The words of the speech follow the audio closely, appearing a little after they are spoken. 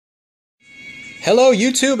Hello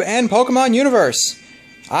YouTube and Pokemon Universe!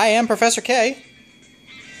 I am Professor K.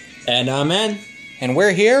 And I'm N. And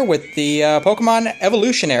we're here with the Pokemon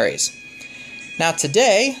Evolutionaries. Now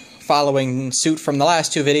today, following suit from the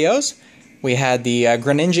last two videos, we had the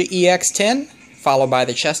Greninja EX10, followed by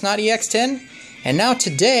the Chestnut EX10, and now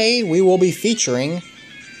today we will be featuring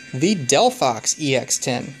the Delphox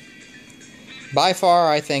EX10. By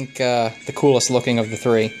far, I think, the coolest looking of the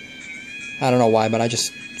three. I don't know why, but I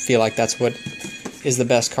just feel like that's what is the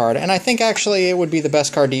best card. And I think actually it would be the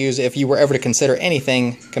best card to use if you were ever to consider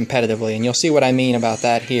anything competitively. And you'll see what I mean about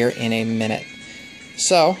that here in a minute.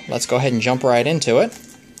 So, let's go ahead and jump right into it.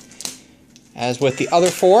 As with the other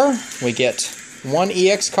four, we get one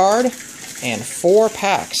EX card and 4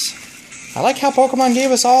 packs. I like how Pokemon gave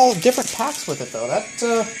us all different packs with it, though.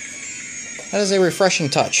 That is a refreshing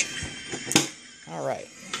touch. Alright.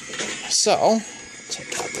 So,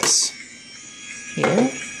 take out this here.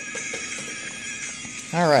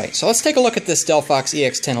 Alright, so let's take a look at this Delphox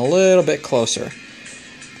EX10 a little bit closer.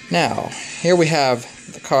 Now, here we have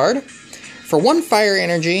the card. For 1 fire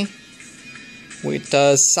energy, it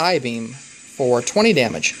does Psybeam for 20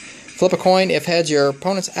 damage. Flip a coin. If heads, your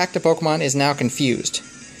opponent's active Pokemon is now confused.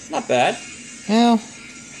 Not bad. Well,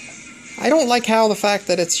 I don't like how the fact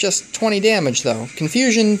that it's just 20 damage, though.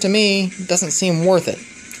 Confusion, to me, doesn't seem worth it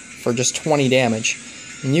for just 20 damage.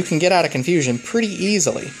 And you can get out of confusion pretty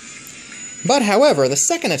easily. But, however, the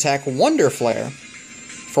second attack, Wonder Flare,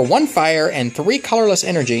 for 1 fire and 3 colorless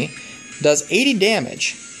energy, does 80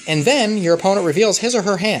 damage, and then your opponent reveals his or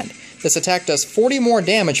her hand. This attack does 40 more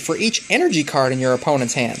damage for each energy card in your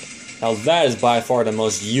opponent's hand. Now that is by far the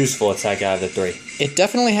most useful attack out of the 3. It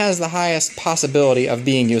definitely has the highest possibility of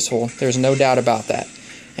being useful, there's no doubt about that.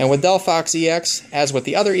 And with Delphox EX, as with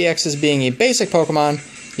the other EXs being a basic Pokemon,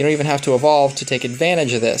 you don't even have to evolve to take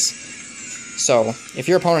advantage of this. So, if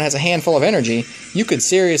your opponent has a handful of energy, you could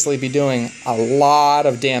seriously be doing a lot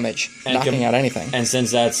of damage, knocking out anything. And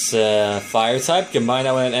since that's fire type, combine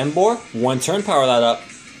that with an Emboar, 1 turn, power that up.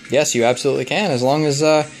 Yes, you absolutely can. As long as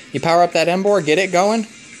you power up that Emboar, get it going,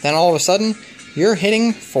 then all of a sudden, you're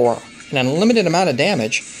hitting for an unlimited amount of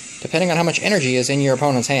damage, depending on how much energy is in your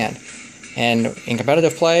opponent's hand. And in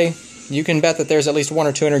competitive play, you can bet that there's at least 1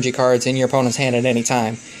 or 2 energy cards in your opponent's hand at any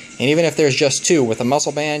time. And even if there's just 2, with a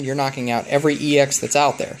Muscle Band, you're knocking out every EX that's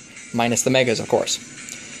out there. Minus the Megas, of course.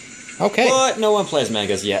 Okay. But no one plays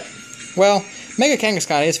Megas yet. Well, Mega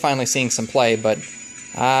Kangaskhan is finally seeing some play, but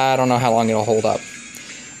I don't know how long it'll hold up.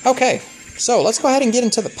 Okay, so let's go ahead and get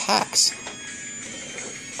into the packs.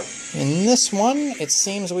 In this one, it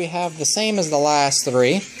seems we have the same as the last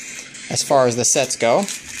 3, as far as the sets go.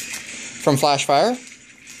 From Flash Fire,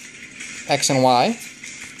 X and Y,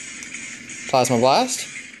 Plasma Blast,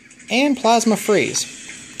 and Plasma Freeze.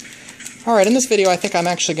 Alright, in this video I think I'm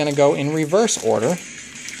actually going to go in reverse order,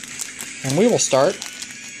 and we will start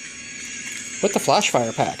with the Flash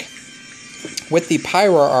Fire pack, with the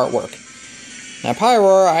Pyroar artwork. Now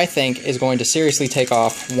Pyroar, I think, is going to seriously take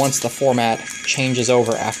off once the format changes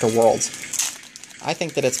over after Worlds. I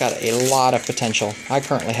think that it's got a lot of potential. I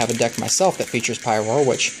currently have a deck myself that features Pyroar,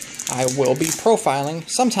 which I will be profiling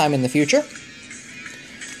sometime in the future. 1,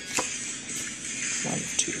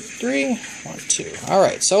 2, 3, 1, 2.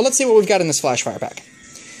 Alright, so let's see what we've got in this Flash Fire pack.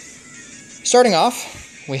 Starting off,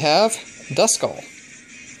 we have Duskull,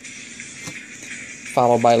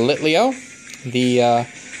 followed by Litleo, the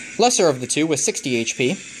lesser of the two with 60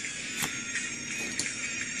 HP,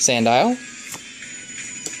 Sandile,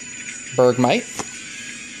 Bergmite,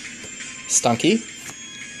 Stunky,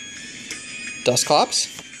 Dusclops,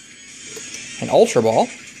 an Ultra Ball,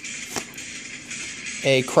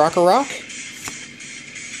 a Krokorok,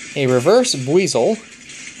 a Reverse Buizel,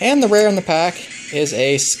 and the rare in the pack is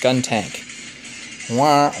a Skuntank.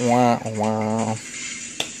 Wah, wah, wah.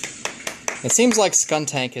 It seems like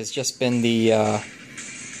Skuntank has just been the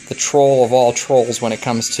troll of all trolls when it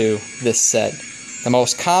comes to this set. The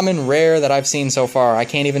most common rare that I've seen so far. I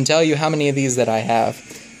can't even tell you how many of these that I have.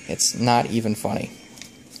 It's not even funny.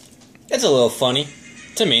 It's a little funny.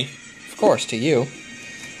 To me. Of course, to you.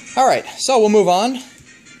 Alright, so we'll move on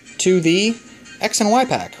to the X and Y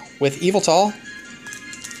pack with Yveltal.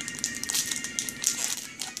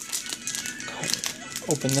 Go ahead and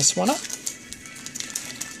open this one up.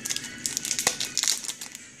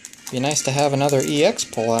 Be nice to have another EX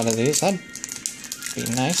pull out of these. That'd be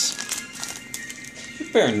nice.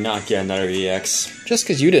 You better not get another EX. Just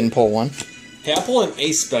because you didn't pull one. Hey, I pulled an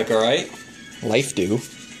A-Spec, alright? Life do.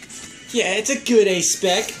 Yeah, it's a good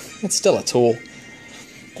A-Spec. It's still a tool.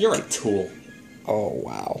 You're a tool. Oh,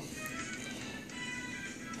 wow.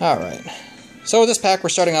 Alright. So with this pack, we're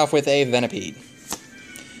starting off with a Venipede.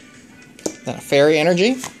 Then a Fairy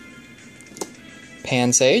Energy,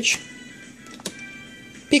 Pansage,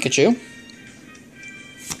 Pikachu,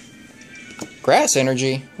 Grass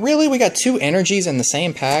Energy. Really? We got 2 energies in the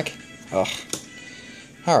same pack? Ugh.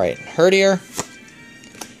 Alright, Herdier,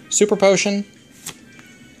 Super Potion,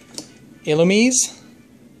 Illumise,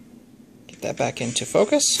 get that back into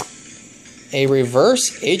focus, a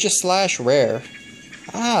reverse Aegislash Rare.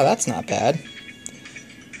 Ah, that's not bad.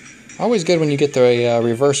 Always good when you get the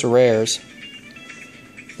reverse rares.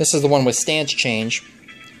 This is the one with stance change.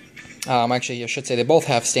 Actually, I should say they both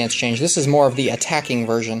have stance change. This is more of the attacking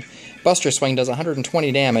version. Buster Swing does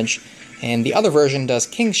 120 damage, and the other version does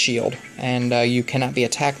King's Shield, and you cannot be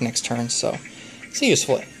attacked next turn, so it's a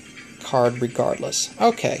useful card regardless.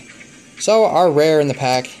 Okay, so our rare in the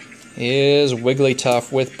pack is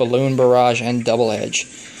Wigglytuff with Balloon Barrage and Double Edge.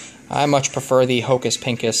 I much prefer the Hocus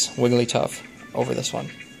Pocus Wigglytuff over this one,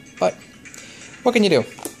 but what can you do?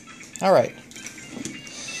 Alright,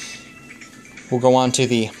 we'll go on to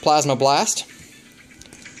the Plasma Blast.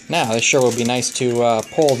 Now, this sure would be nice to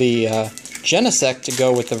pull the Genesect to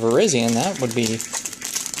go with the Virizion. That would be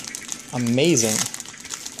amazing.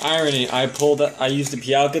 Irony, I used the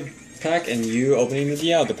Dialga pack and you opening the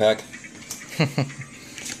Dialga pack.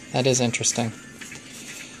 That is interesting.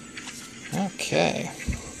 Okay.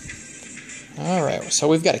 Alright, so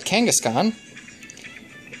we've got a Kangaskhan,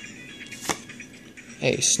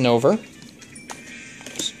 a Snover,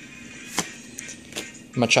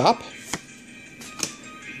 Machop,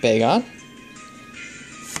 Bagon,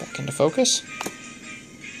 back into focus,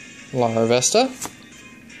 Larvesta,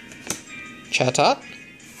 Chatot,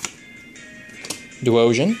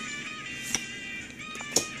 Duosion,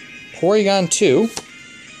 Porygon 2,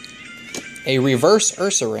 a reverse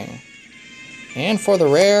Ursaring, and for the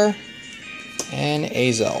rare, an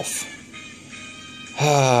Azelf.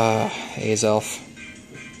 Ah, Azelf.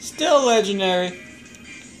 Still legendary.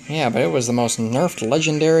 Yeah, but it was the most nerfed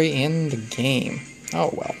legendary in the game. Oh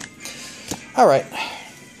well. Alright.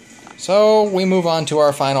 So we move on to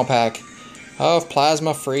our final pack of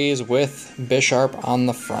Plasma Freeze with Bisharp on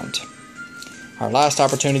the front. Our last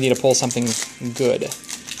opportunity to pull something good.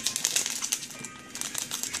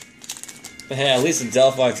 But hey, at least the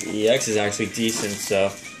Delphox EX is actually decent,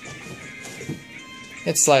 so...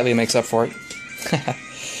 It slightly makes up for it.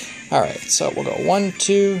 Alright, so we'll go 1,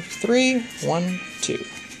 2, 3, 1, 2.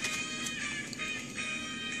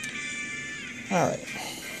 Alright,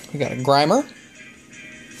 we got a Grimer,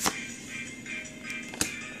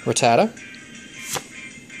 Rattata,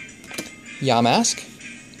 Yamask,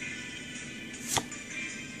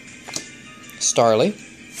 Starly.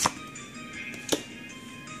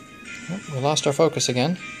 Oh, we lost our focus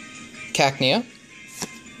again. Cacnea,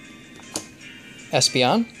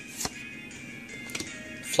 Espeon,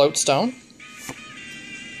 Floatstone,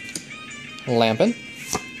 Lampin.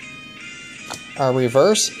 Our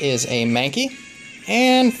reverse is a Mankey.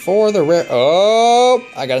 And for the rare... Oh!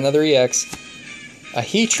 I got another EX. A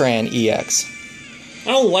Heatran EX.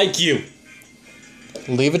 I don't like you!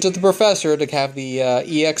 Leave it to the professor to have the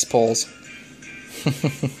EX pulls.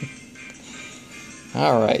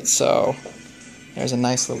 Alright, so... There's a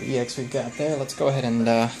nice little EX we've got there. Let's go ahead and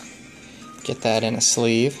get that in a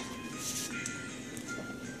sleeve.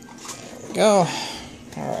 There we go.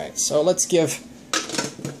 Alright, so let's give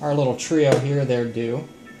our little trio here their due.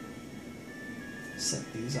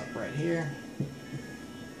 Set these up right here.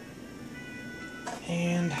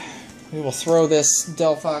 And we will throw this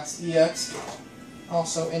Delphox EX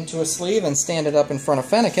also into a sleeve and stand it up in front of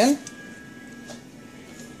Fennekin.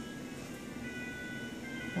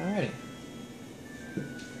 Alrighty.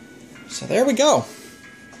 So there we go.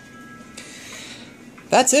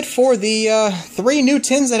 That's it for the 3 new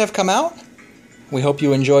tins that have come out. We hope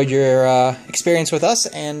you enjoyed your experience with us,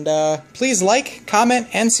 and please like, comment,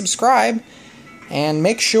 and subscribe. And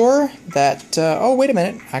make sure that... oh, wait a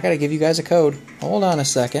minute. I gotta give you guys a code. Hold on a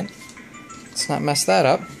second. Let's not mess that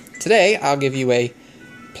up. Today, I'll give you a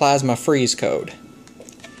Plasma Freeze code.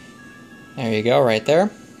 There you go, right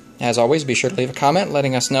there. As always, be sure to leave a comment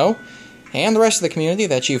letting us know, and the rest of the community,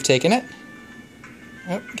 that you've taken it.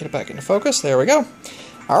 Oh, get it back into focus. There we go.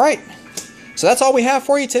 Alright. So that's all we have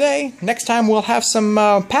for you today. Next time we'll have some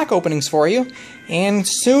pack openings for you. And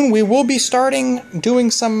soon we will be starting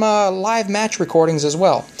doing some live match recordings as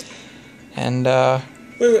well. And,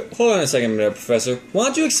 Wait, hold on a second there, Professor. Why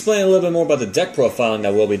don't you explain a little bit more about the deck profiling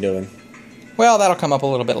that we'll be doing? Well, that'll come up a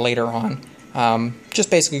little bit later on.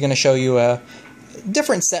 Just basically going to show you a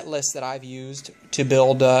different set list that I've used to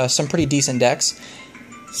build some pretty decent decks.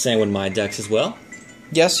 Same with my decks as well.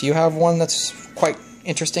 Yes, you have one that's quite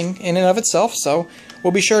interesting in and of itself, so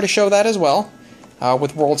we'll be sure to show that as well.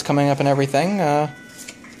 with Worlds coming up and everything.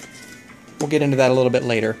 We'll get into that a little bit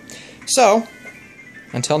later. So,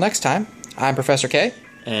 until next time, I'm Professor K.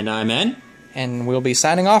 And I'm N. And we'll be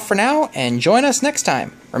signing off for now, and join us next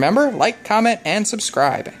time. Remember, like, comment, and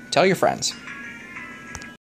subscribe. Tell your friends.